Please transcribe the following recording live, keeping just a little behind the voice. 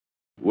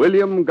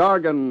William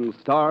Gargan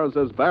stars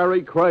as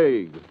Barrie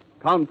Craig,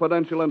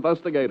 confidential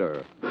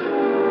investigator.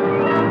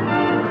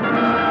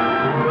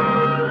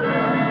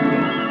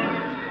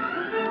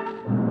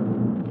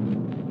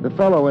 The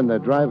fellow in the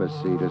driver's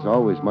seat is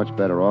always much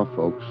better off,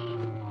 folks,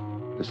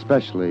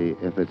 especially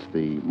if it's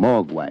the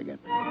morgue wagon.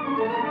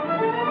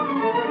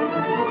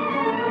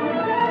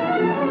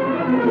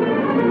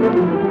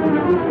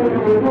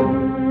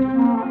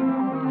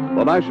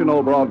 The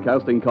National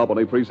Broadcasting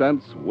Company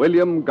presents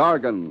William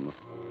Gargan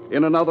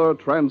in another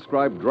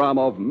transcribed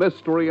drama of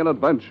mystery and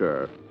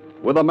adventure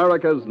with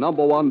America's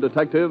 #1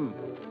 detective,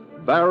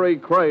 Barrie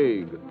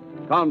Craig,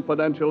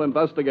 confidential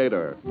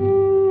investigator.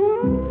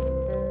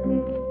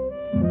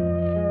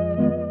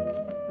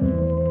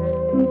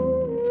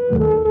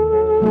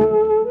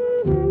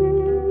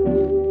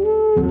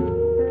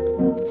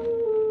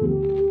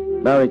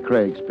 Barrie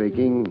Craig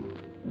speaking.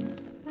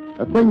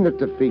 A thing that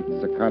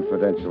defeats a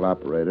confidential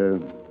operator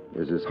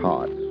is his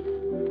heart.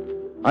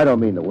 I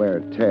don't mean the wear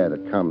and tear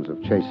that comes of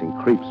chasing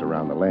creeps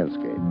around the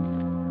landscape.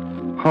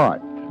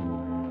 Heart.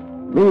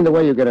 Meaning the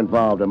way you get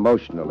involved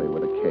emotionally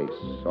with a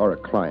case or a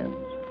client.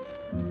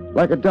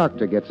 Like a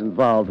doctor gets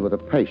involved with a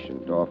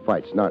patient or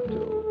fights not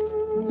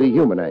to. The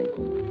human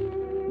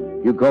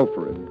angle. You go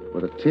for it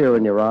with a tear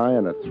in your eye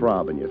and a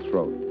throb in your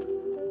throat.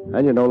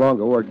 And you're no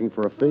longer working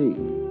for a fee.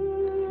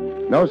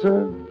 No,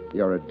 sir,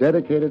 you're a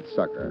dedicated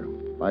sucker,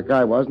 like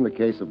I was in the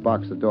case of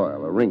Boxer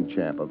Doyle, a ring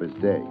champ of his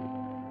day.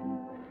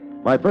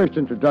 My first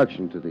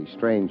introduction to the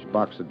strange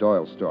Boxer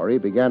Doyle story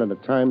began in a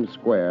Times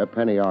Square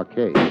penny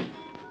arcade.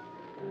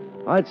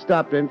 I'd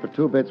stopped in for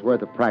 2 bits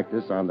worth of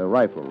practice on the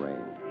rifle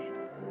range.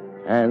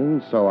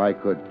 And so I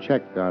could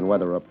check on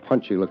whether a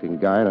punchy-looking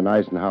guy in an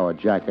Eisenhower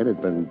jacket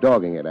had been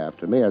dogging it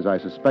after me, as I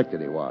suspected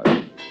he was.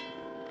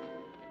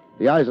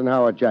 The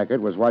Eisenhower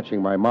jacket was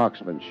watching my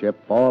marksmanship,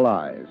 all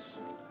eyes.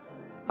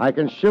 I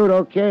can shoot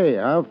okay,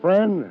 huh,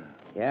 friend?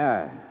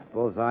 Yeah,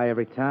 bullseye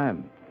every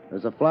time.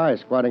 There's a fly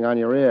squatting on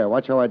your ear.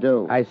 Watch how I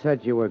do. I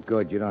said you were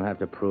good. You don't have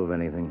to prove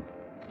anything.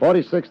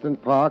 46th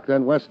and Park,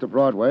 then west of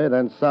Broadway,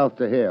 then south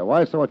to here.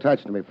 Why so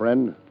attached to me,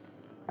 friend?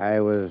 I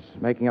was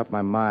making up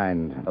my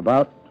mind.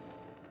 About?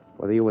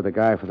 Whether you were the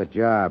guy for the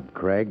job,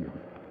 Craig.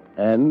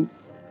 And?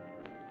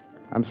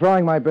 I'm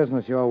throwing my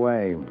business your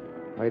way.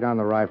 Lay down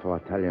the rifle, I'll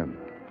tell you.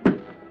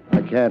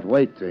 I can't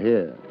wait to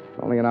hear.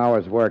 It's only an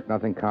hour's work,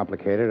 nothing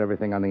complicated,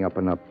 everything on the up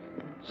and up.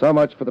 So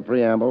much for the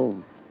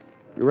preamble.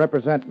 You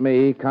represent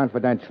me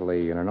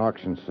confidentially in an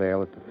auction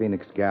sale at the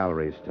Phoenix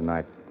Galleries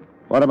tonight.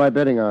 What am I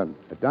bidding on?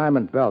 A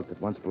diamond belt that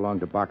once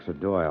belonged to Boxer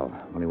Doyle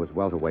when he was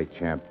welterweight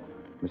champ.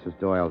 Mrs.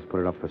 Doyle's put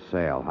it up for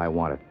sale. I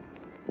want it.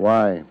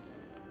 Why?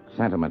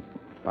 Sentiment.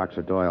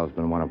 Boxer Doyle's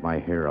been one of my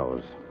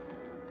heroes.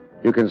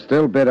 You can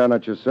still bid on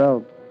it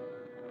yourself.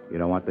 You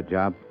don't want the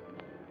job?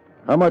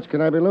 How much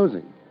can I be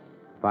losing?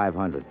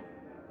 500.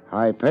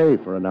 High pay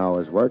for an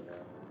hour's work.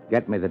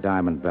 Get me the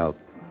diamond belt.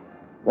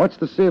 What's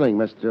the ceiling,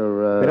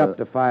 Mr. Bid up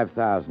to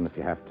 5,000 if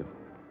you have to.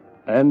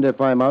 And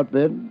if I'm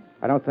outbid?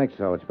 I don't think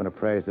so. It's been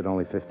appraised at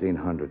only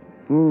 1,500.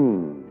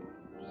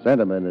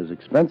 Sentiment is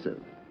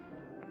expensive.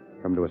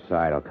 Come to a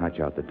side. I'll count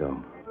you out the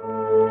dough.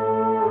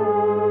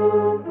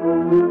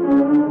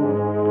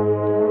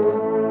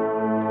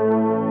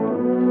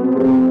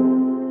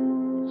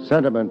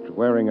 Sentiment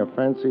wearing a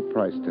fancy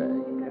price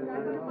tag.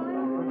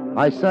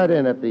 I sat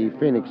in at the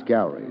Phoenix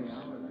Galleries.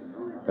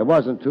 There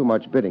wasn't too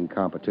much bidding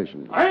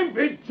competition. I'm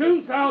bid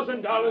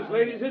 $2,000,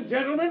 ladies and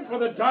gentlemen, for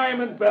the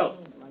diamond belt.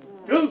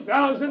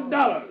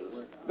 $2,000.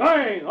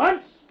 Going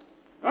once,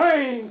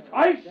 going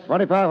twice.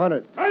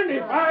 2,500.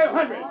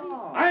 2,500.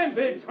 I'm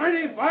bid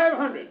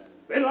 2,500.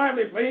 Bid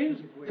lively, please.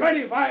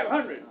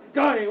 2,500.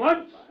 Going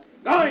once,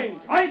 going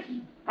twice.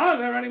 Are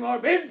there any more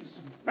bids?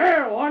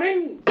 Fair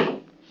warning.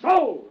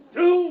 Sold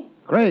to...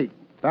 Craig.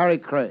 Barrie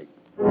Craig.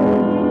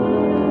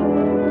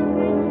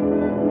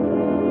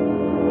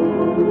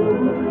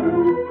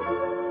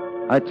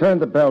 I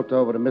turned the belt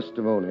over to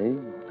Mr. Mooney,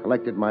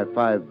 collected my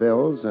 5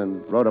 bills,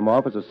 and wrote them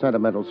off as a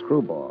sentimental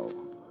screwball.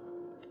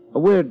 A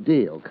weird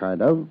deal,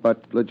 kind of,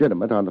 but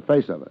legitimate on the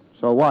face of it.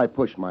 So why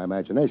push my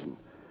imagination?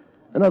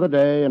 Another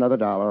day, another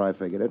dollar, I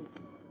figured it.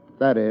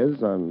 That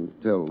is,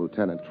 until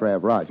Lieutenant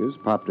Trav Rogers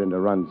popped into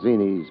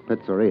Ronzini's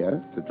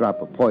pizzeria to drop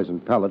a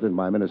poison pellet in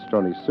my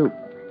minestrone soup.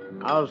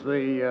 How's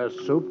the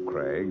soup,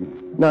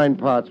 Craig? 9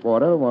 parts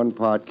water, 1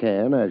 part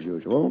can, as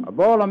usual. A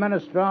bowl of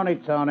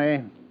minestrone,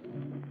 Tony.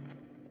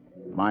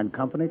 Mind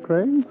company,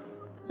 Craig?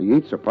 The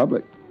eats are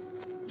public.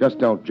 Just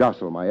don't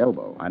jostle my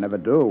elbow. I never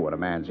do when a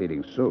man's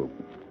eating soup.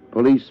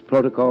 Police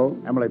protocol?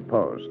 Emily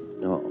Post.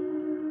 No.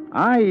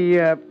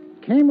 I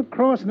came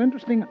across an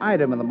interesting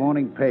item in the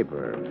morning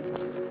paper.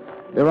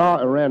 There are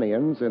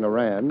Iranians in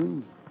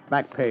Iran.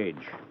 Back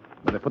page,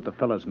 where they put the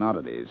fellas in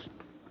oddities.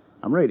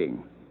 I'm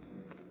reading.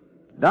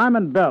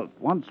 Diamond belt,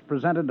 once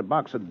presented to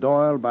Boxer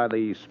Doyle by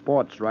the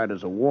Sports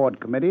Writers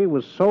Award Committee,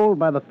 was sold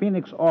by the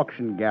Phoenix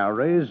Auction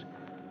Galleries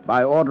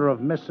by order of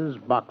Mrs.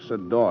 Boxer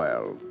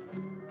Doyle.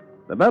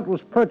 The belt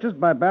was purchased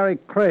by Barrie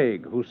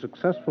Craig, whose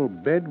successful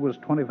bid was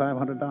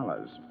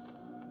 $2,500.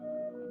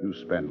 You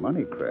spend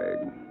money, Craig.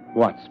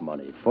 What's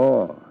money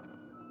for?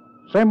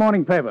 Same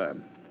morning paper.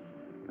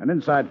 An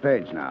inside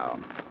page now.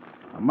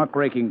 A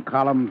muckraking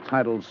column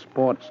titled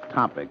Sports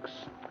Topics.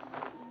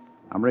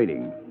 I'm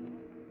reading.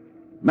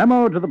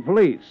 Memo to the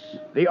police.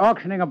 The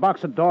auctioning of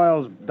Boxer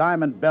Doyle's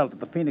diamond belt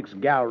at the Phoenix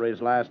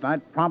Galleries last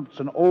night prompts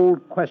an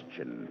old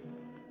question.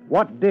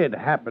 What did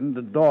happen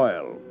to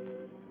Doyle?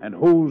 And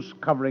who's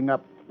covering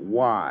up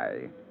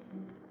why?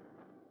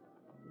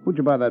 Who'd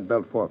you buy that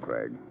belt for,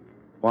 Craig?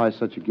 Why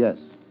such a guess?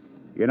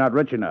 You're not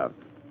rich enough.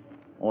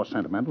 Or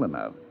sentimental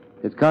enough.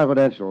 It's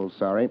confidential,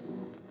 sorry.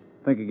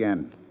 Think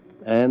again.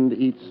 And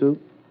eat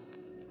soup?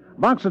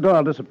 Boxer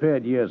Doyle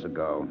disappeared years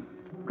ago.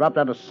 Dropped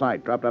out of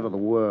sight, dropped out of the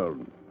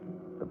world.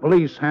 The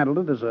police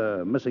handled it as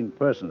a missing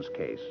persons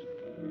case.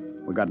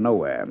 We got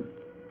nowhere.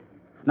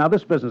 Now,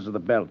 this business of the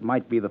belt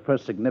might be the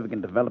first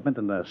significant development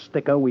in a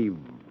sticker we've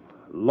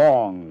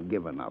long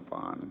given up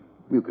on.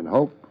 You can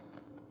hope.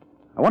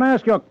 I want to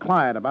ask your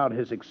client about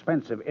his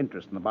expensive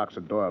interest in the Boxer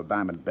Doyle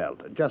diamond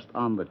belt, just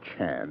on the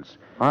chance.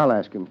 I'll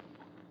ask him.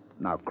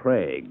 Now,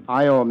 Craig.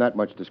 I owe him that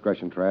much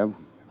discretion, Trav.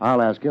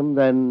 I'll ask him,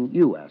 then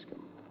you ask him.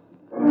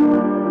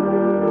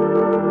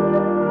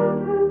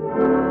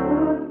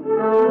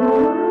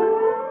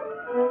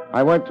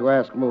 I went to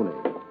ask Mooney.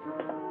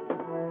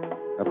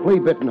 A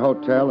flea-bitten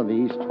hotel in the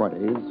East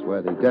 20s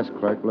where the desk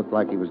clerk looked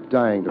like he was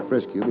dying to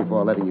frisk you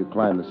before letting you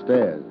climb the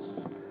stairs.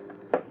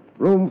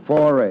 Room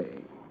 4A.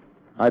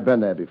 I'd been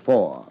there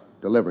before,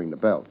 delivering the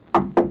belt.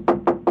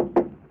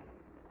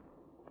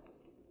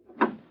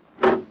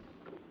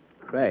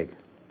 Craig,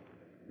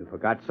 you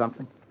forgot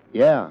something?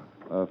 Yeah,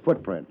 a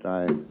footprint.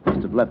 I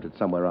must have left it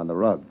somewhere on the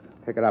rug.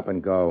 Pick it up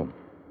and go.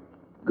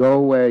 Go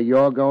where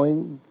you're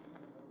going?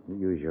 You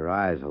use your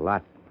eyes a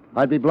lot.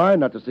 I'd be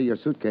blind not to see your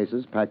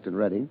suitcases packed and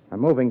ready. I'm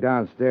moving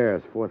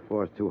downstairs. Fourth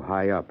floor's too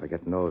high up. I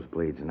get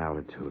nosebleeds in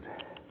altitude.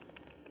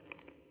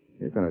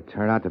 You're going to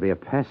turn out to be a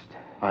pest.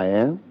 I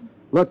am?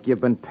 Look,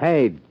 you've been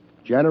paid.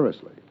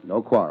 Generously.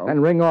 No quarrel.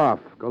 Then ring off.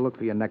 Go look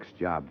for your next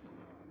job.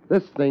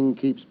 This thing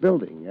keeps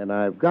building, and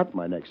I've got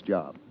my next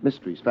job.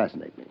 Mysteries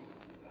fascinate me.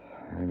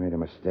 I made a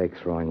mistake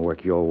throwing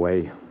work your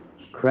way.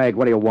 Craig,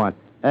 what do you want?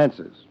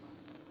 Answers.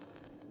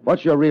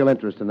 What's your real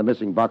interest in the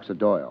missing Boxer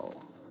Doyle?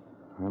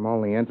 I'm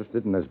only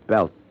interested in this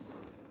belt.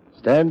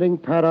 Standing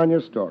pat on your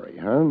story,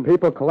 huh?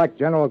 People collect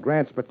General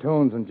Grant's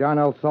platoons and John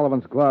L.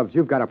 Sullivan's gloves.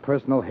 You've got a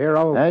personal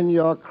hero. And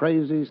you're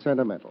crazy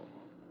sentimental.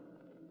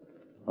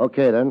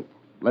 Okay, then.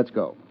 Let's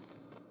go.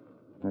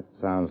 That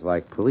sounds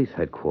like police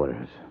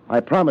headquarters.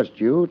 I promised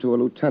you to a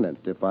lieutenant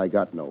if I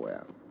got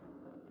nowhere.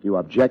 You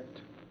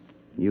object?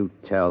 You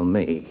tell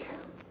me.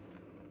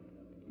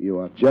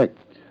 You object.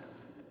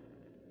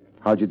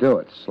 How'd you do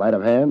it? Sleight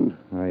of hand?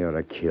 I ought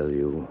to kill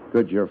you.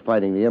 Good you're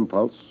fighting the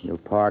impulse. You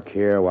park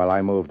here while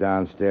I move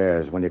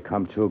downstairs. When you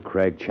come to,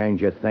 Craig,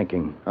 change your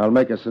thinking. I'll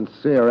make a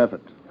sincere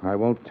effort. I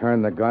won't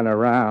turn the gun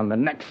around the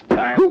next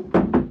time.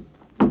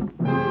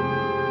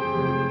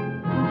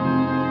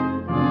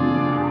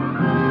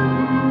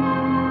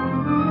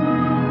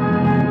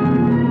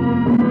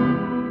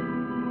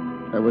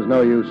 There was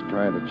no use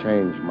trying to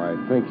change my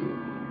thinking.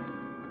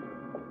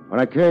 When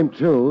I came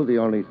to, the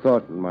only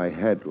thought in my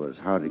head was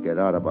how to get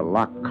out of a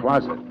locked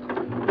closet.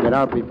 Get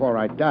out before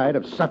I died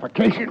of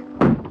suffocation.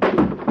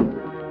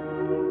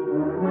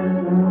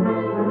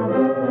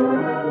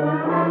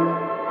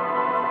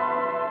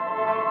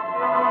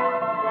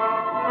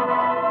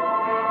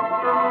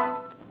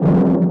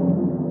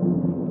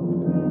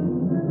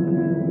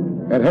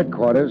 At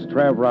headquarters,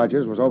 Trav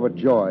Rogers was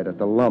overjoyed at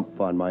the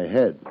lump on my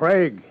head.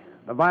 Craig,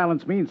 the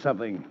violence means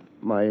something.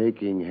 My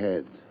aching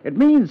head. It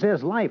means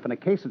there's life in a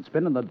case that's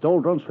been in the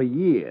doldrums for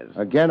years.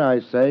 Again, I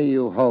say,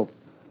 you hope.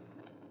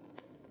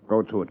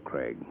 Go to it,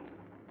 Craig.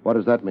 What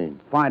does that mean?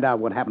 Find out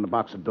what happened to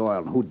Boxer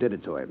Doyle and who did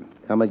it to him.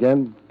 Come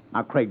again?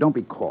 Now, Craig, don't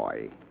be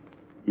coy.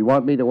 You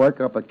want me to work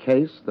up a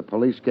case the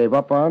police gave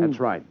up on? That's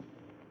right.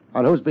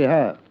 On whose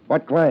behalf?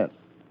 What client?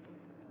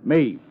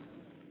 Me.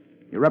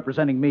 You're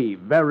representing me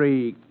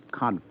very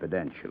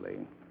confidentially.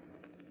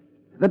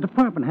 The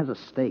department has a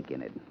stake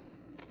in it.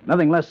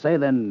 Nothing less, say,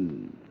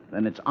 than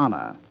its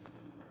honor.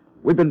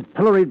 We've been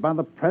pilloried by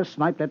the press,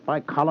 sniped at by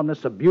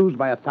columnists, abused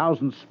by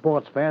 1,000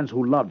 sports fans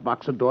who loved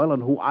Boxer Doyle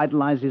and who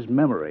idolize his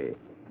memory.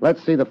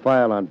 Let's see the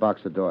file on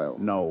Boxer Doyle.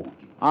 No.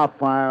 Our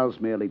files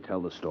merely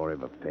tell the story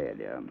of a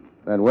failure.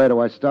 Then where do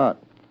I start?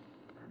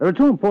 There are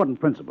two important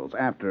principles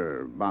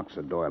after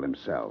Boxer Doyle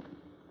himself.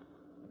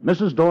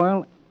 Mrs.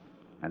 Doyle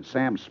and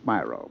Sam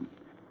Spyro.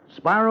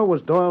 Spyro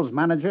was Doyle's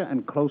manager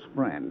and close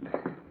friend.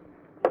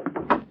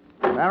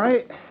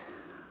 Barrie,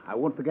 I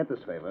won't forget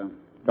this favor.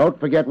 Don't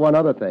forget one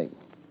other thing.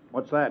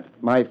 What's that?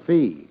 My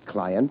fee,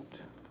 client.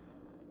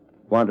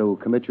 Want to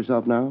commit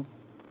yourself now?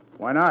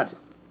 Why not?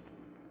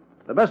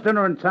 The best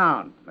dinner in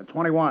town at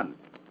 21.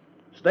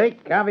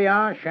 Steak,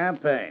 caviar,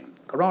 champagne.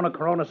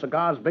 Corona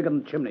cigars bigger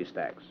than chimney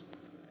stacks.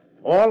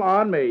 All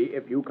on me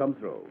if you come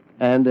through.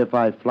 And if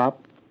I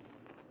flop?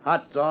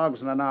 Hot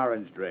dogs and an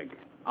orange drink.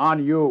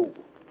 On you.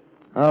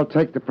 I'll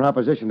take the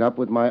proposition up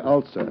with my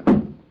ulcer.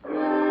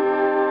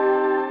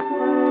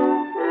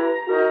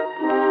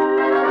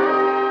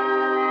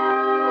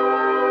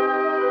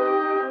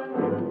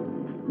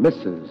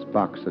 Mrs.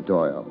 Boxer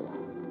Doyle,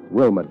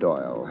 Wilma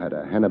Doyle, had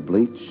a henna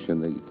bleach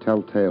and the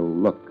telltale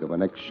look of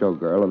an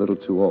ex-showgirl a little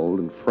too old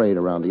and frayed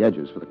around the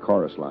edges for the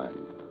chorus line.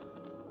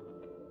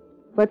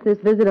 What's this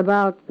visit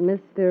about,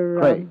 Mr.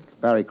 Craig,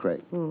 Barrie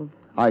Craig.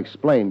 I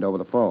explained over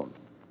the phone.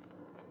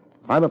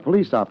 I'm a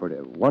police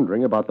operative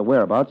wondering about the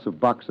whereabouts of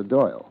Boxer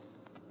Doyle.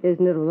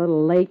 Isn't it a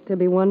little late to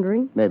be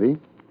wondering? Maybe.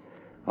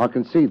 I'll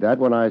concede that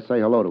when I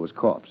say hello to his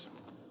corpse.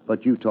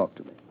 But you talk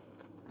to me.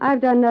 I've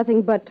done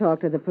nothing but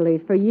talk to the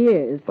police for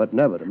years. But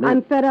never to me.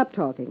 I'm fed up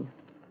talking.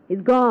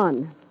 He's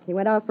gone. He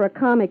went out for a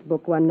comic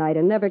book one night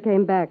and never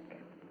came back.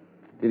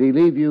 Did he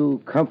leave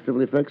you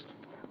comfortably fixed?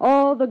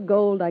 All the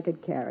gold I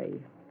could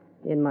carry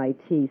in my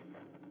teeth.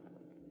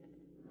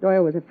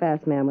 Doyle was a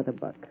fast man with a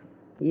buck.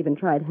 He even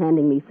tried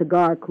handing me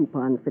cigar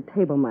coupons for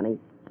table money.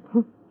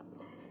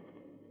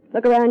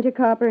 Look around you,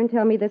 Copper, and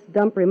tell me this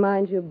dump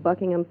reminds you of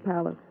Buckingham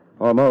Palace.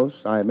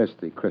 Almost. I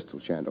missed the crystal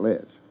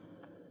chandeliers.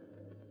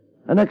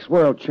 An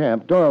ex-world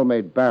champ, Doyle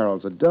made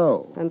barrels of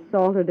dough. And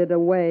salted it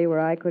away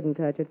where I couldn't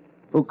touch it.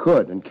 Who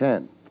could and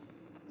can?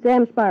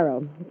 Sam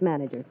Spiro, his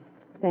manager.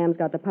 Sam's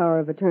got the power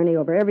of attorney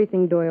over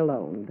everything Doyle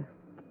owned,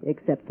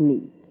 except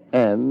me.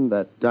 And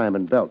that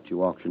diamond belt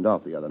you auctioned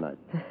off the other night.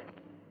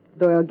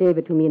 Doyle gave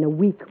it to me in a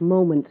weak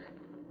moment.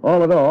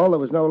 All in all, there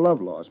was no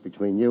love lost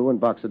between you and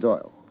Boxer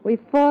Doyle. We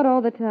fought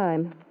all the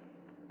time.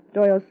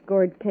 Doyle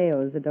scored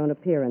KOs that don't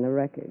appear in the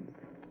records.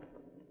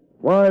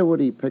 Why would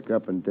he pick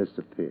up and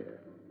disappear?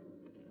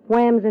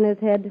 Whams in his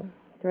head.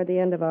 Toward the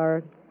end of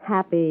our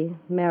happy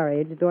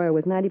marriage, Doyle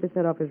was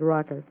 90% off his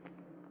rocker.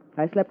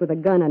 I slept with a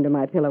gun under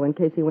my pillow in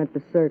case he went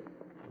berserk.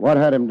 What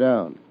had him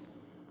down?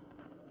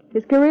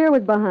 His career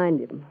was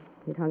behind him.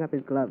 He'd hung up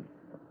his gloves.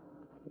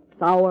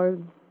 Sour,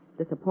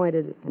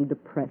 disappointed, and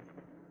depressed.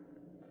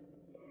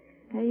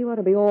 Hey, you ought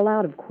to be all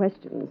out of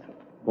questions.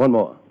 One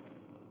more.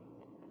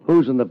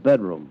 Who's in the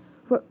bedroom?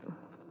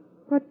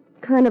 What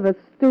kind of a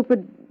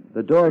stupid...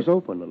 The door's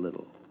open a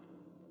little.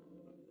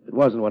 It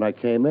wasn't when I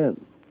came in.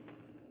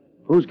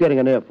 Who's getting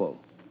an earful?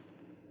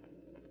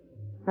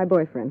 My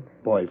boyfriend.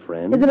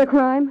 Boyfriend? Is it a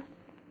crime?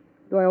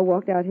 Doyle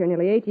walked out here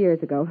nearly 8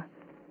 years ago.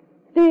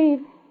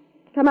 Steve,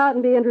 come out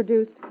and be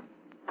introduced.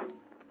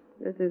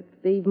 This is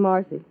Steve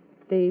Marcy.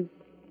 Steve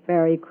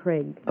Barrie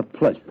Craig. A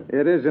pleasure.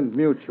 It isn't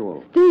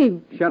mutual.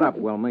 Steve! Shut up,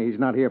 Wilma. He's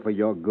not here for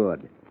your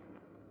good.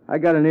 I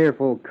got an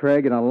earful,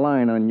 Craig, and a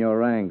line on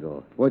your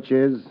angle. Which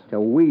is? To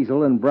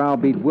weasel and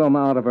browbeat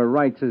Wilma out of her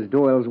rights as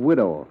Doyle's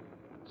widow.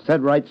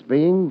 Said rights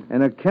being?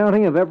 An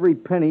accounting of every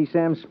penny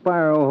Sam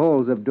Spiro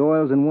holds of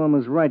Doyle's and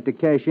Wilma's right to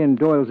cash in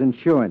Doyle's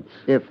insurance.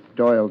 If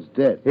Doyle's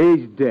dead.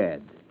 He's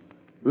dead.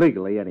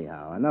 Legally,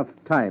 anyhow. Enough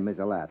time has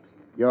elapsed.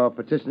 You're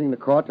petitioning the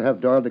court to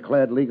have Doyle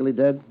declared legally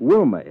dead?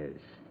 Wilma is.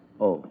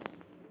 Oh.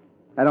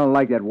 I don't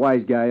like that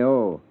wise guy,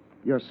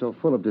 You're so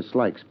full of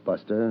dislikes,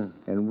 Buster.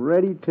 And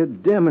ready to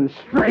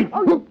demonstrate.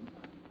 Oh.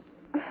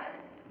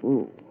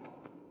 Ooh.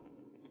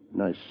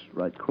 Nice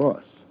right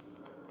cross.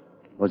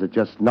 Was it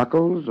just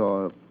knuckles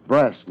or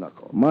brass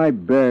knuckles? My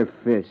bare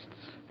fists.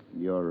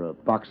 You're a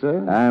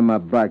boxer? I'm a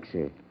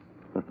boxer.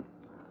 The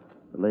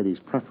lady's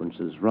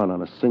preferences run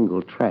on a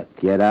single track.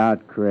 Get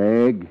out,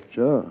 Craig.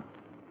 Sure,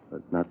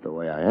 but not the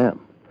way I am.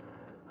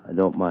 I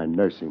don't mind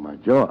nursing my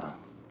jaw,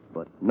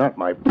 but not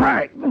my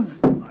pride.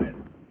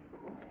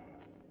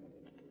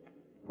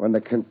 When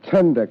the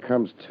contender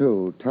comes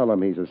to, tell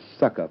him he's a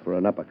sucker for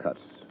an uppercut.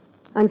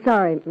 I'm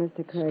sorry,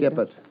 Mr. Craig. Skip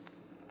it.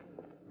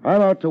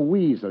 I'm out to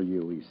weasel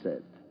you, he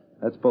said.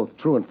 That's both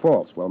true and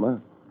false,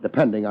 Wilma,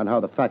 depending on how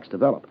the facts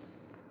develop.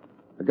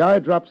 The guy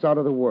drops out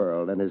of the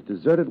world, and his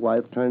deserted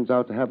wife turns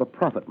out to have a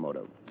profit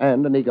motive,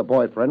 and an eager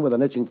boyfriend with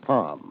an itching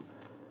palm.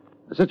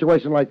 A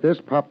situation like this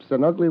pops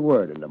an ugly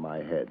word into my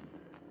head.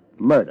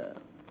 Murder.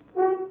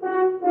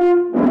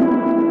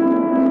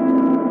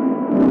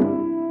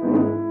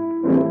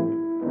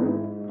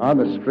 On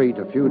the street,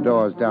 a few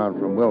doors down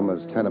from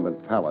Wilma's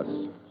tenement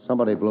palace,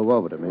 somebody blew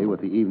over to me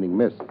with the evening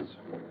mists.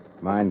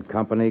 Mind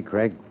company,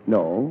 Craig?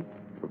 No,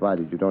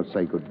 provided you don't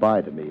say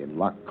goodbye to me in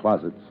locked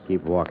closets.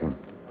 Keep walking.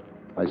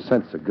 I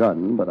sense a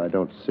gun, but I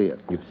don't see it.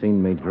 You've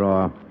seen me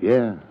draw.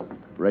 Yeah,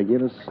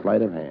 regular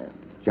sleight of hand.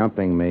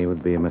 Jumping me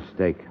would be a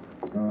mistake.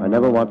 I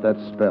never want that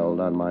spelled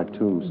on my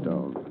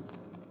tombstone.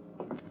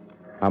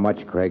 How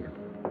much, Craig?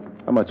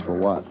 How much for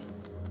what?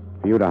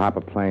 For you to hop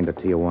a plane to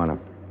Tijuana.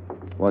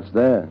 What's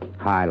there?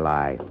 High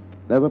lie.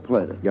 Never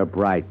played it. You're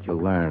bright. You'll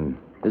learn.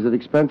 Is it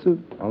expensive?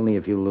 Only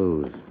if you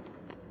lose.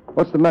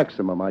 What's the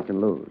maximum I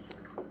can lose?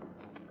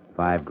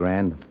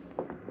 $5,000.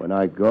 When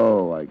I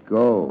go, I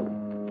go.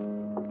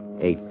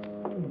 8.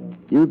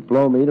 You'd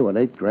blow me to an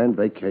 $8,000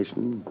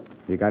 vacation?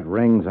 You got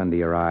rings under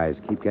your eyes.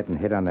 Keep getting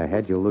hit on the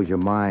head, you'll lose your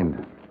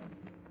mind.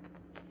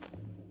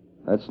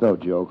 That's no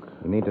joke.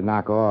 You need to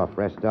knock off.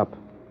 Rest up.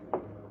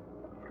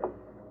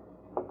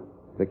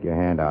 Stick your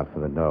hand out for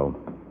the dough.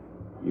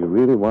 You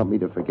really want me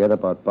to forget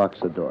about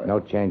Boxer Doyle?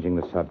 No changing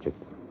the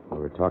subject. We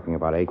were talking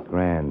about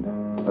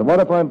 $8,000. But what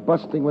if I'm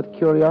busting with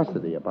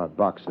curiosity about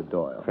Boxer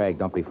Doyle? Craig,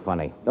 don't be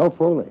funny. No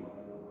fooling.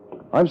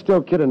 I'm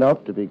still kid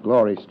enough to be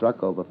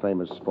glory-struck over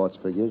famous sports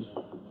figures.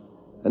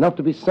 Enough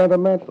to be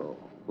sentimental,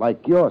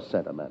 like you're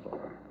sentimental.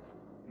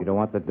 You don't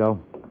want the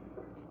dough?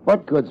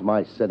 What good's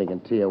my sitting in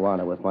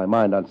Tijuana with my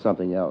mind on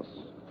something else?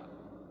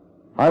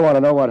 I want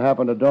to know what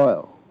happened to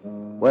Doyle.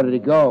 Where did he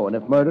go? And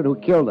if murdered, who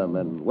killed him?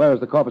 And where is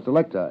the corpus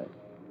delicti?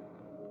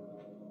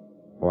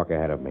 Walk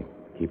ahead of me.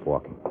 Keep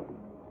walking.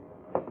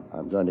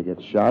 I'm going to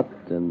get shot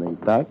in the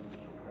back?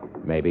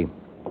 Maybe.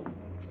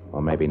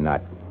 Or maybe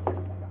not.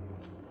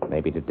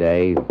 Maybe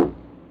today.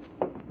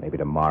 Maybe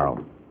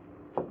tomorrow.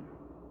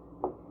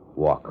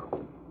 Walk.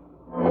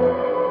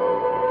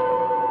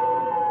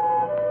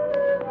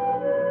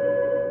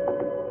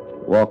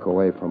 Walk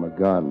away from a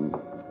gun.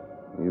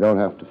 You don't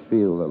have to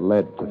feel the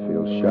lead to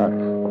feel shock.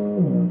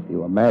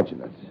 You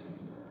imagine it.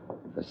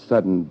 The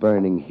sudden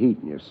burning heat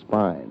in your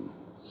spine.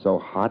 So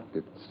hot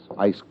it's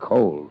ice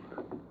cold.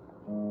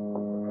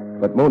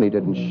 But Mooney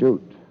didn't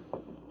shoot.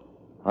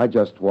 I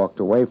just walked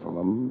away from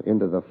him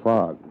into the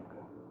fog.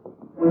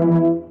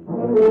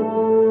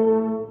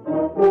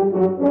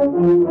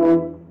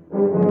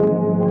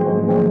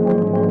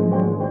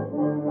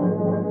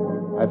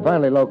 I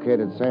finally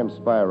located Sam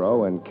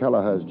Spyro in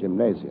Kelleher's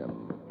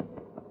gymnasium.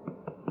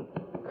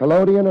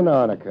 Collodion and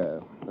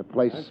arnica. The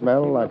place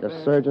smelled like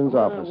a surgeon's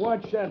office.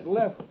 Watch that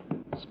left.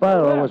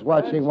 Spyro was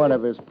watching one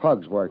of his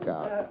pugs work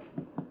out.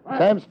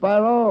 Sam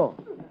Spyro,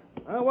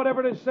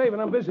 Whatever it is, saving.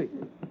 I'm busy.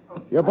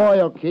 your boy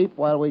will keep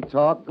while we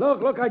talk.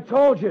 Look, I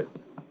told you.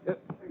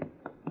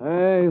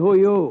 Hey, who are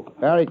you?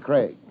 Barrie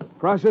Craig,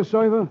 Process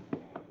server?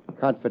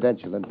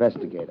 confidential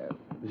investigator.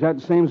 Is that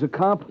the same as a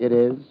cop? It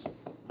is.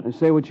 And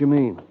say what you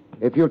mean.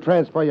 If you'll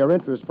transfer your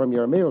interest from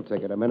your meal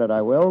ticket a minute,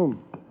 I will.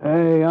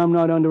 Hey, I'm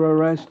not under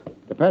arrest.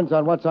 Depends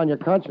on what's on your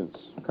conscience.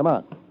 Come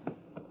on.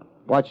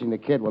 Watching the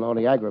kid will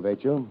only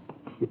aggravate you.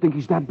 You think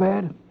he's that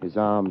bad? His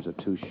arms are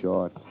too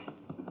short.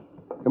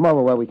 Come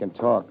over where we can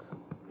talk.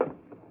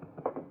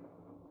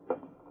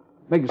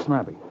 Make it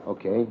snappy.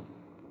 Okay.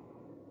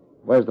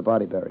 Where's the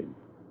body buried?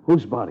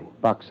 Whose body?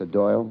 Boxer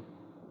Doyle.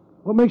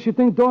 What makes you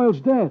think Doyle's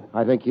dead?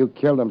 I think you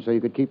killed him so you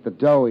could keep the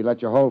dough he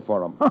let you hold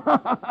for him.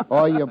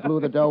 Or you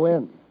blew the dough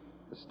in.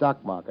 The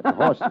stock market, the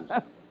horses.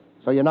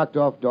 So you knocked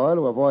off Doyle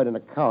to avoid an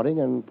accounting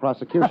and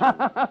prosecution.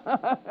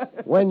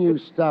 When you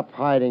stop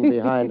hiding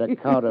behind a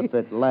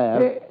counterfeit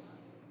laugh,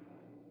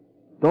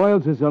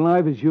 Doyle's as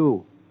alive as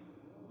you.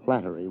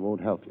 flattery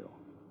won't help you.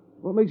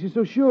 What makes you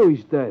so sure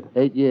he's dead?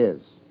 8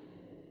 years.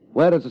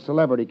 Where does a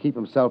celebrity keep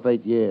himself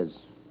 8 years?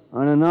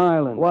 On an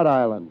island. What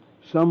island?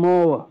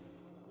 Samoa.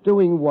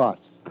 Doing what?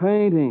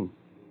 Painting.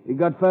 He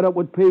got fed up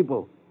with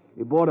people.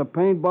 He bought a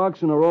paint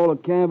box and a roll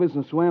of canvas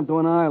and swam to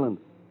an island.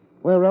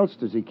 Where else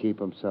does he keep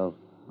himself?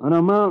 On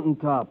a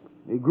mountaintop.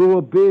 He grew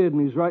a beard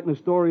and he's writing the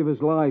story of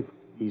his life.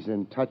 He's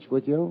in touch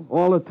with you?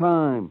 All the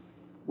time.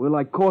 We're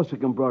like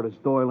Corsican brothers,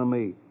 Doyle and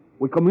me.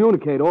 We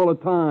communicate all the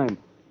time.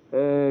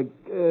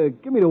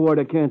 Give me the word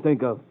I can't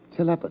think of.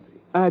 Telepathy.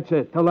 That's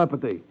it,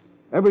 telepathy.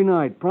 Every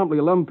night, promptly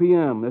 11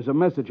 p.m., there's a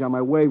message on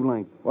my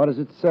wavelength. What does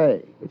it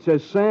say? It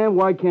says, Sam,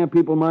 why can't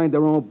people mind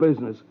their own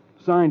business?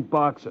 Signed,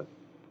 Boxer.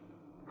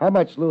 How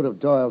much loot of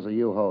Doyle's are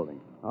you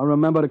holding? I'll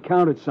remember to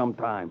count it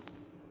sometime.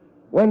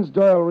 When's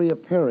Doyle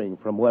reappearing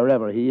from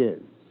wherever he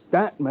is?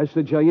 That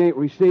message I ain't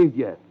received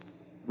yet.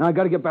 Now I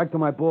gotta get back to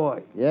my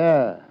boy.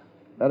 Yeah.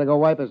 Better go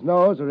wipe his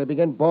nose or he'll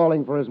begin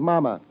bawling for his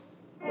mama.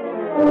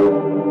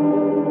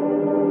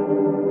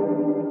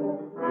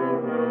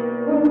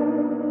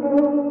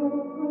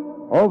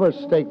 Over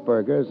steak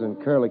burgers and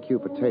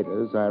curlicue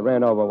potatoes, I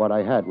ran over what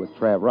I had with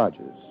Trav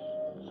Rogers.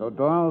 So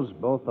Doyle's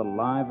both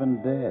alive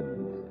and dead.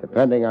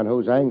 Depending on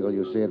whose angle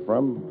you see it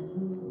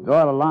from.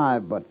 Doyle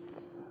alive, but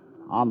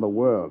on the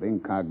world,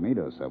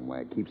 incognito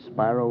somewhere. Keeps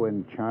Spyro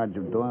in charge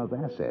of Doyle's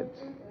assets.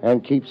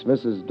 And keeps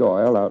Mrs.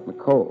 Doyle out in the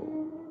cold.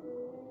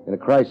 In a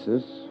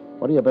crisis,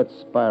 what do you bet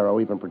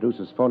Spyro even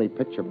produces phony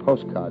picture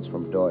postcards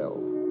from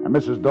Doyle? And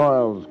Mrs.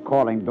 Doyle's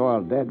calling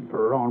Doyle dead for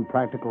her own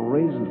practical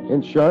reasons.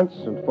 Insurance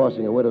and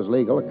forcing a widow's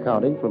legal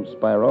accounting from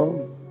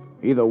Spyro.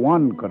 Either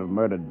one could have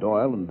murdered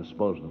Doyle and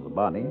disposed of the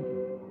body.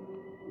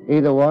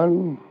 Either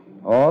one,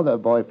 or their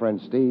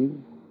boyfriend Steve.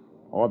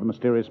 Or the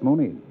mysterious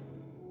Mooney.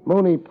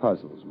 Mooney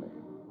puzzles me.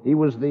 He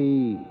was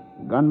the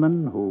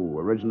gunman who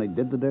originally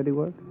did the dirty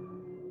work?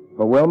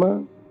 For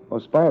Wilma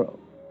or Spyro?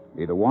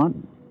 Either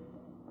one.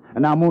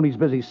 And now Mooney's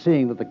busy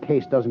seeing that the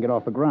case doesn't get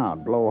off the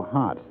ground, blow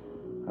hot.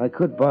 I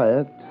could buy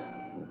it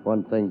if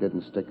one thing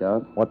didn't stick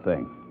out. What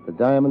thing? The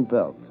diamond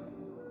belt.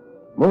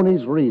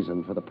 Mooney's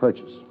reason for the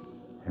purchase.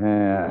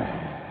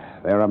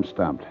 There I'm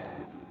stumped.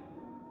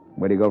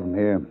 Where do you go from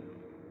here?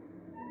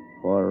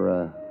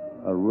 For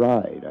a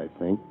ride, I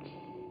think.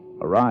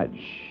 A ride?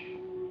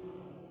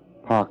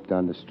 Parked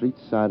on the street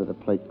side of the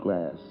plate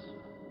glass.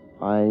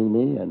 Eyeing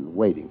me and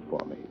waiting for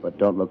me. But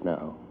don't look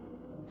now.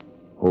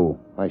 Who?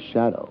 My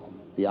shadow.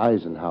 The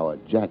Eisenhower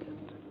jacket.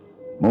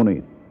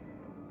 Mooney.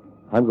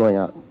 I'm going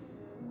out.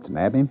 To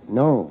nab him?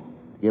 No.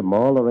 Give him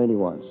all the rain he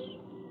wants.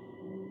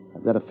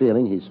 I've got a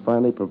feeling he's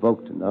finally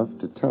provoked enough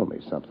to tell me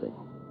something.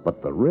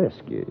 But the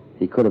risk is...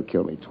 He could have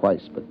killed me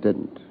twice, but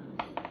didn't.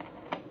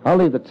 I'll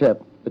leave the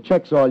tip. The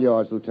check's all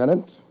yours,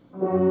 Lieutenant.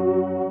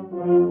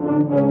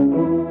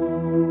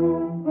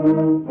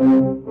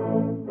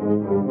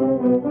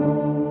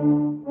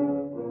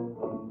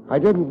 I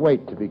didn't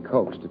wait to be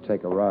coaxed to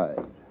take a ride.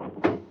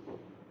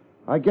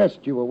 I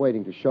guessed you were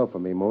waiting to chauffeur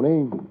me,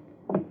 Mooney.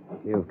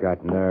 You've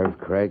got nerve,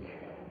 Craig.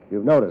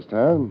 You've noticed,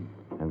 huh?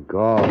 And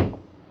gall.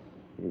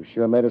 You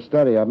sure made a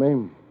study of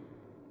me.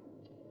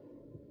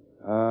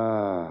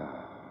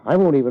 I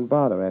won't even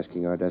bother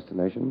asking our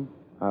destination.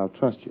 I'll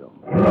trust you.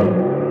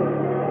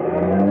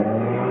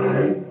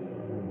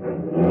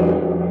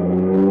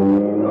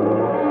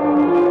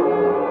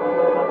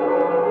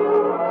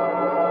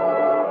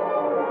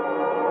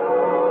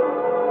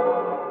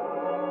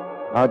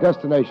 Our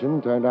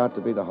destination turned out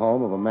to be the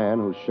home of a man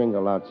whose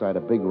shingle outside a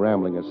big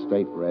rambling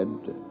estate read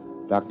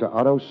Dr.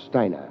 Otto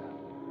Steiner.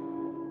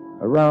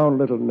 A round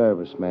little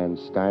nervous man,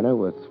 Steiner,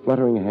 with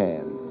fluttering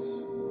hands.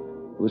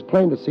 It was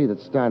plain to see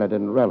that Steiner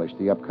didn't relish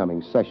the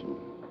upcoming session.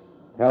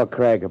 Tell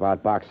Craig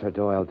about Boxer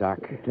Doyle, Doc.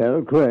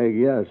 Tell Craig,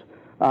 yes.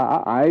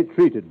 I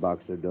treated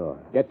Boxer Doyle.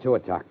 Get to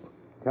it, Doc.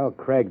 Tell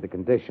Craig the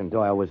condition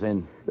Doyle was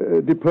in.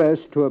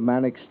 Depressed to a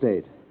manic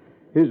state.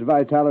 His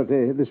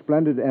vitality, the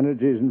splendid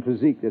energies and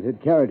physique that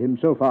had carried him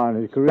so far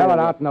in his career... Spell it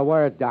out in a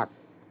word, Doc.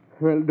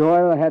 Well,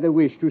 Doyle had a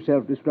wish to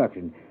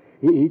self-destruction.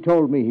 He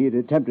told me he had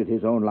attempted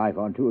his own life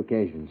on 2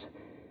 occasions.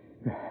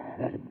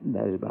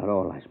 That is about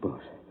all, I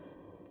suppose.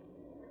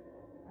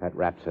 That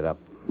wraps it up.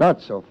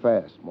 Not so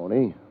fast,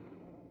 Mooney.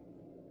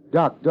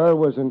 Doc, Doyle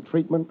was in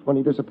treatment when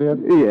he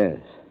disappeared?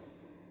 Yes.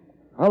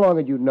 How long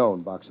had you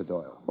known Boxer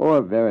Doyle? Oh,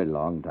 a very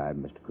long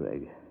time, Mr.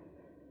 Craig.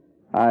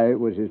 I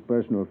was his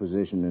personal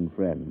physician and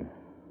friend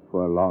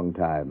for a long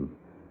time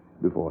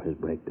before his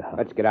breakdown.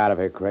 Let's get out of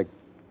here, Craig.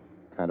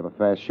 Kind of a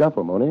fast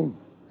shuffle, Mooney.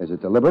 Is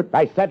it deliberate?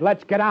 I said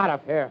let's get out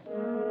of here.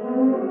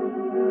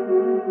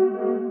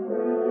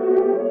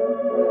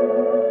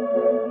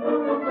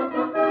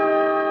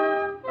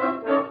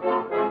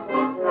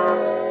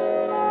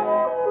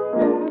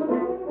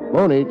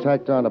 Mooney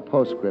tacked on a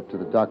postscript to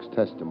the doc's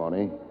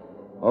testimony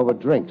over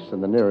drinks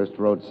in the nearest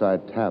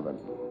roadside tavern.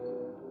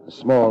 A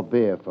small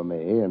beer for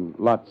me and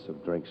lots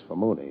of drinks for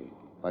Mooney,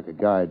 like a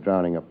guy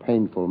drowning a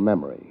painful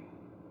memory.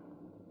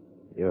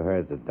 You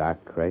heard the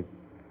doc, Craig.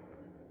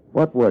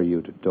 What were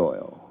you to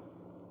Doyle?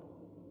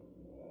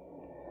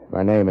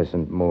 My name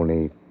isn't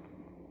Mooney.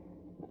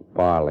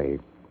 Barley.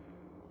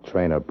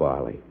 Trainer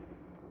Barley.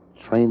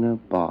 Trainer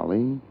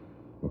Barley?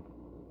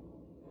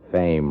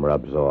 Fame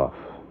rubs off.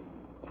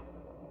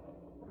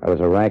 I was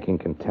a ranking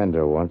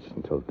contender once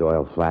until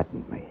Doyle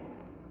flattened me.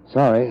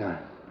 Sorry,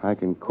 I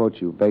can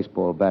quote you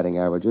baseball batting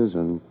averages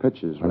and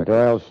pitches When records.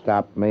 Doyle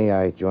stopped me,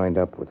 I joined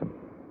up with him.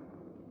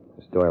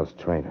 As Doyle's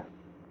trainer.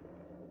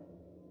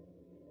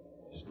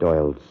 As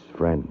Doyle's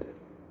friend.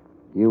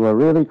 You were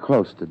really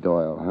close to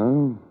Doyle,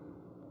 huh?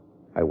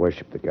 I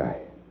worshiped the guy.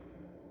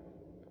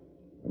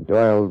 When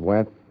Doyle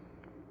went,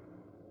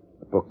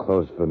 the book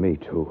closed for me,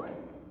 too.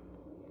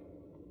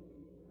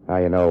 Now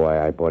you know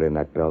why I bought in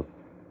that belt.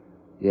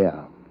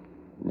 Yeah,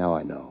 now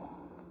I know.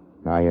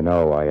 Now you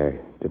know why I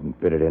didn't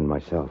bid it in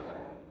myself.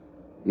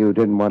 You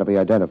didn't want to be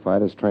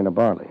identified as Trainer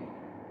Barley.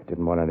 I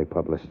didn't want any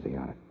publicity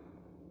on it.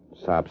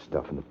 Sob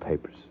stuff in the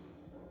papers.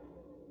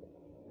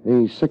 The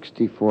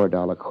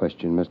 $64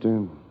 question,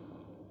 mister.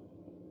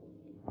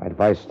 My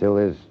advice still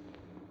is,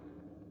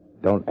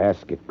 don't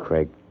ask it,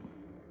 Craig.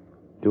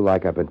 Do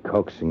like I've been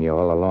coaxing you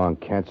all along.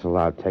 Cancel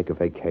out, take a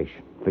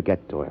vacation.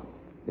 Forget Doyle.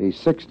 The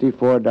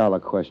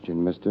 $64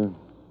 question, mister.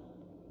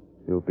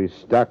 You'll be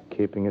stuck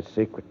keeping a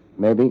secret.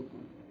 Maybe.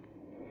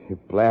 You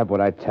blab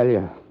what I tell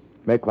you.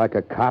 Make like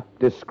a cop,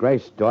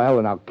 disgrace Doyle,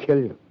 and I'll kill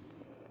you.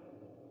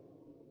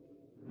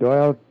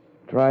 Doyle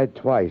tried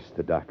twice,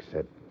 the doc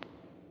said.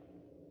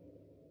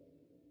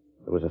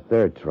 There was a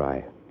third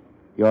try.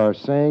 You're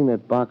saying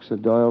that Boxer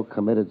Doyle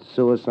committed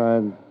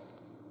suicide?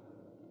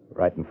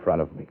 Right in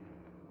front of me.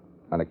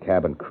 On a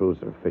cabin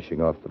cruiser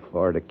fishing off the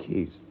Florida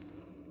Keys.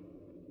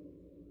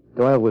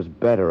 Doyle was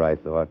better, I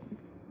thought.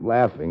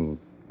 Laughing,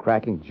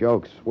 cracking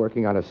jokes,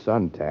 working on a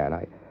suntan.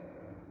 I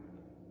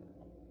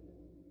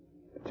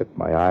took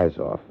my eyes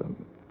off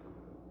him.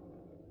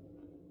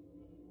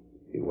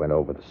 He went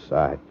over the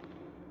side.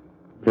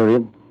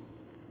 Period.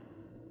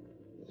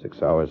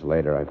 6 hours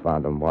later, I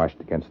found him washed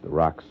against the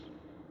rocks.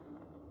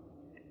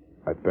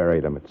 I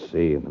buried him at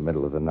sea in the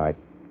middle of the night.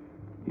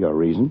 Your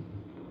reason?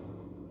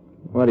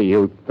 What do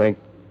you think?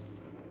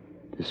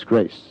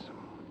 Disgrace.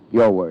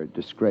 Your word,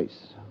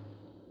 disgrace.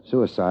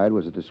 Suicide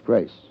was a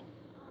disgrace.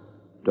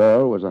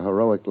 Doyle was a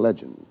heroic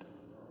legend.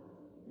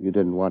 You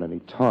didn't want any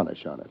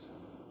tarnish on it.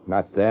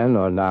 Not then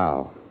or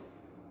now.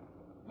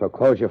 So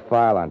close your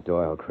file on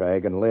Doyle,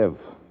 Craig, and live.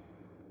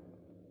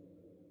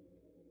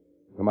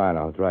 Come on,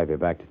 I'll drive you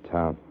back to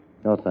town.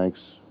 No, thanks.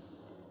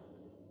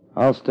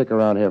 I'll stick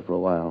around here for a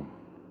while.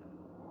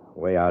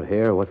 Way out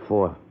here? What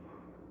for?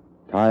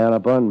 Tie on a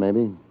bun,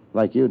 maybe,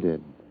 like you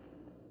did.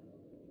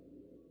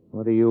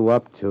 What are you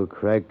up to,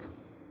 Craig?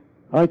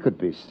 I could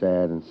be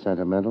sad and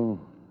sentimental,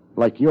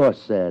 like you're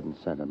sad and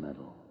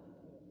sentimental.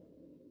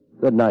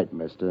 Good night,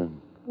 mister.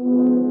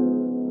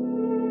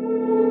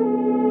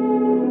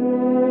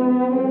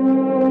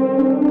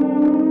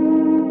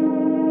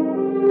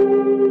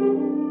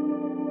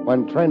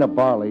 When Trainer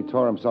Barley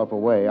tore himself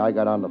away, I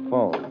got on the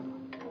phone.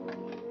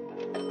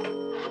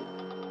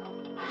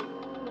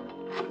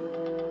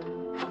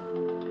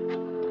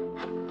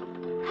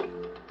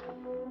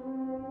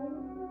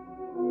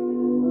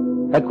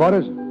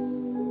 Headquarters,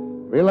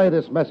 relay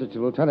this message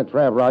to Lieutenant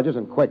Trav Rogers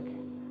and quick.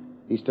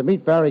 He's to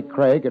meet Barrie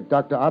Craig at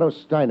Dr. Otto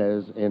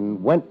Steiner's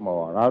in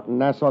Wentmore, out in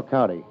Nassau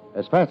County,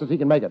 as fast as he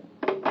can make it.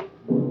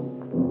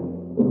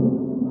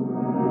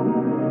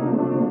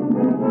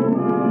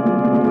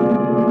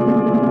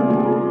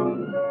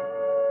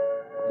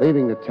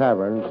 Leaving the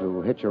tavern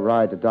to hitch a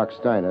ride to Doc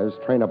Steiner's,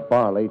 Trainer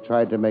Barley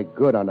tried to make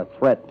good on a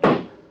threat.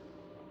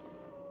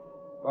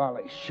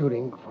 Barley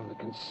shooting from the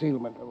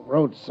concealment of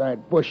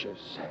roadside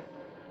bushes.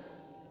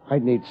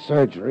 I'd need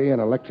surgery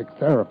and electric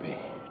therapy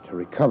to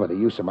recover the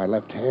use of my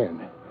left hand.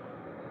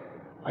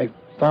 I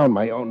found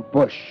my own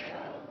bush.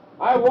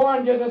 I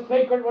warned you the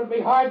secret would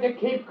be hard to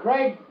keep,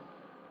 Craig.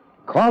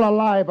 Call a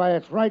lie by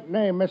its right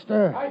name,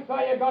 mister. I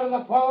saw you go to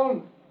the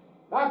phone.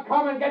 Now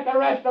come and get the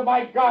rest of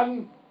my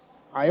gun.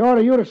 I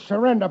order you to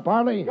surrender,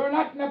 Barley. You're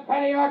not in the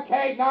penny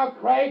arcade now,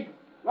 Craig.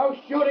 No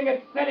shooting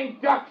at sitting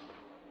ducks.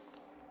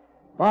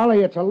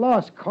 Barley, it's a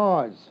lost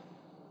cause.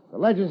 The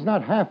legend's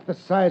not half the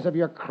size of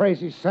your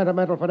crazy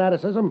sentimental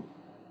fanaticism.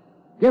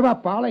 Give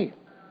up, Barley.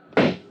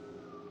 I'm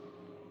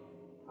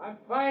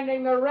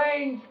finding the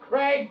range,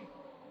 Craig.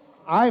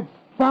 I've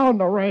found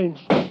the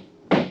range.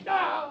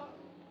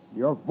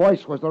 Your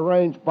voice was the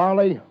range,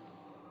 Barley.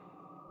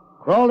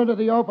 Crawl into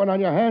the open on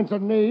your hands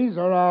and knees,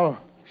 or I'll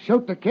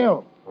shoot to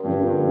kill.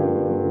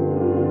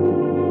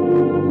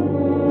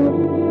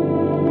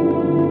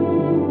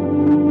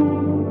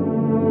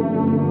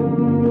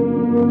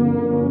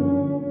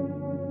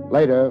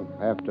 Later,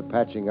 after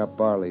patching up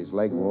Barley's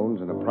leg wounds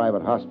in a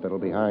private hospital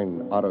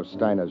behind Otto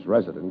Steiner's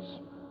residence,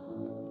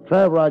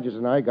 Trav Rogers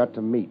and I got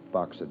to meet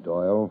Boxer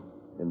Doyle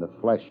in the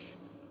flesh.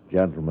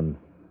 Gentlemen,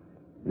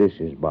 this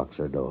is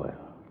Boxer Doyle.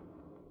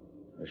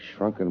 A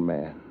shrunken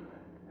man,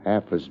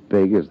 half as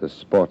big as the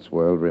sports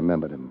world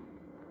remembered him.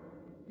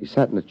 He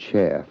sat in a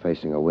chair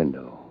facing a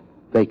window,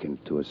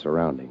 vacant to his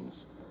surroundings,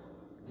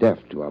 deaf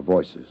to our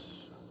voices.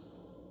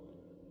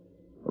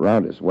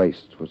 Around his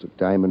waist was a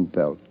diamond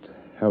belt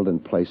held in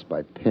place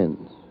by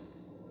pins.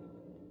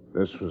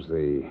 This was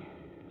the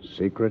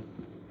secret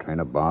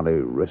Trainer Barley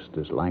risked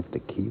his life to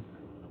keep?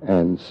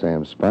 And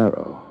Sam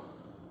Sparrow.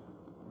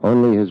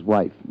 Only his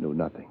wife knew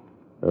nothing.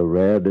 A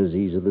rare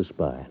disease of the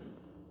spine.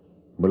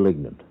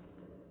 Malignant.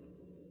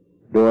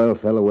 Doyle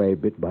fell away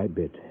bit by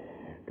bit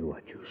to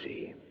what you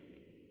see.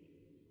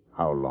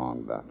 How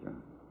long, Doctor?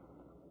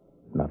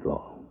 Not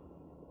long.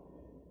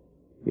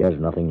 He has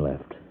nothing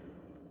left.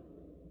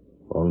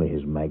 Only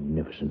his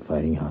magnificent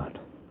fighting heart.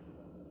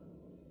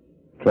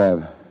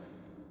 Trav.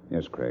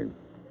 Yes, Craig.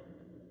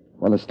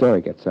 When the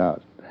story gets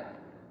out,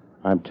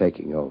 I'm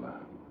taking over.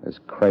 As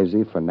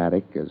crazy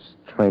fanatic as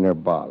Trainer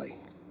Barley.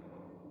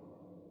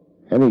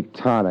 Any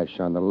tarnish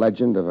on the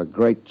legend of a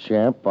great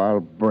champ, I'll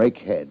break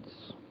heads.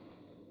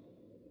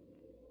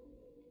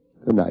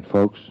 Good night,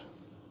 folks.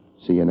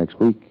 See you next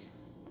week.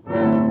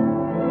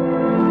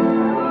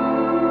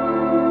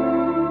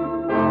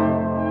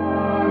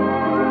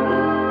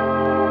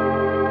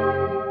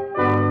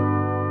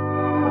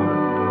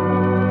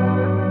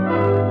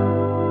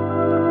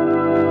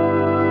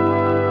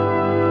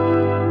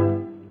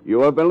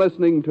 You have been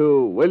listening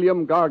to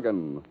William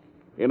Gargan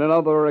in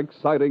another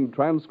exciting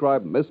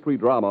transcribed mystery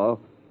drama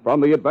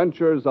from the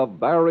adventures of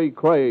Barrie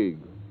Craig,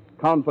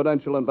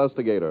 confidential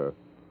investigator.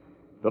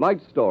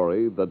 Tonight's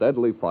story, The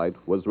Deadly Fight,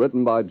 was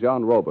written by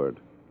John Robert.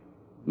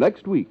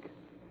 Next week,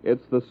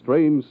 it's the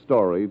strange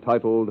story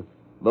titled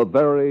The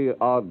Very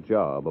Odd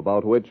Job,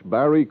 about which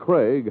Barrie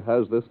Craig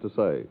has this to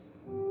say.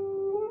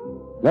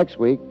 Next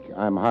week,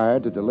 I'm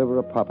hired to deliver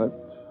a puppet,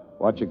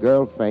 watch a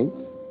girl faint,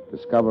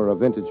 discover a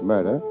vintage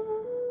murder,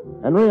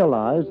 and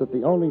realize that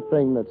the only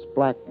thing that's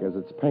black as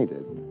it's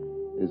painted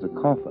is a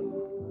coffin.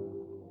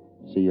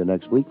 See you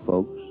next week,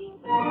 folks.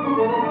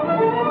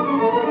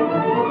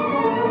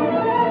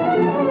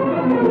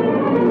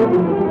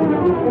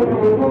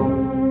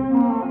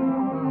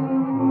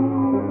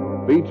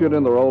 Featured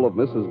in the role of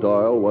Mrs.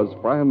 Doyle was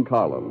Fran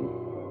Carlin.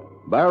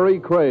 Barrie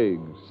Craig,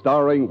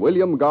 starring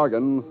William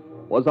Gargan,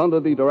 was under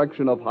the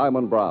direction of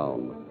Hyman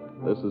Brown.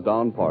 This is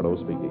Don Pardo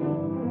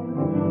speaking.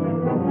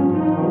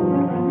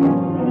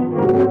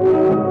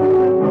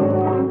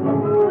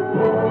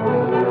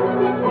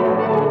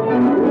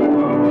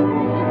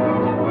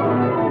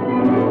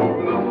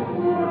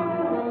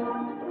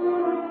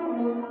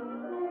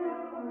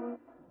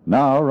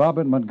 Now,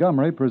 Robert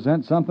Montgomery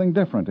presents something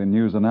different in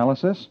news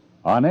analysis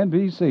on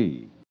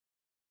NBC.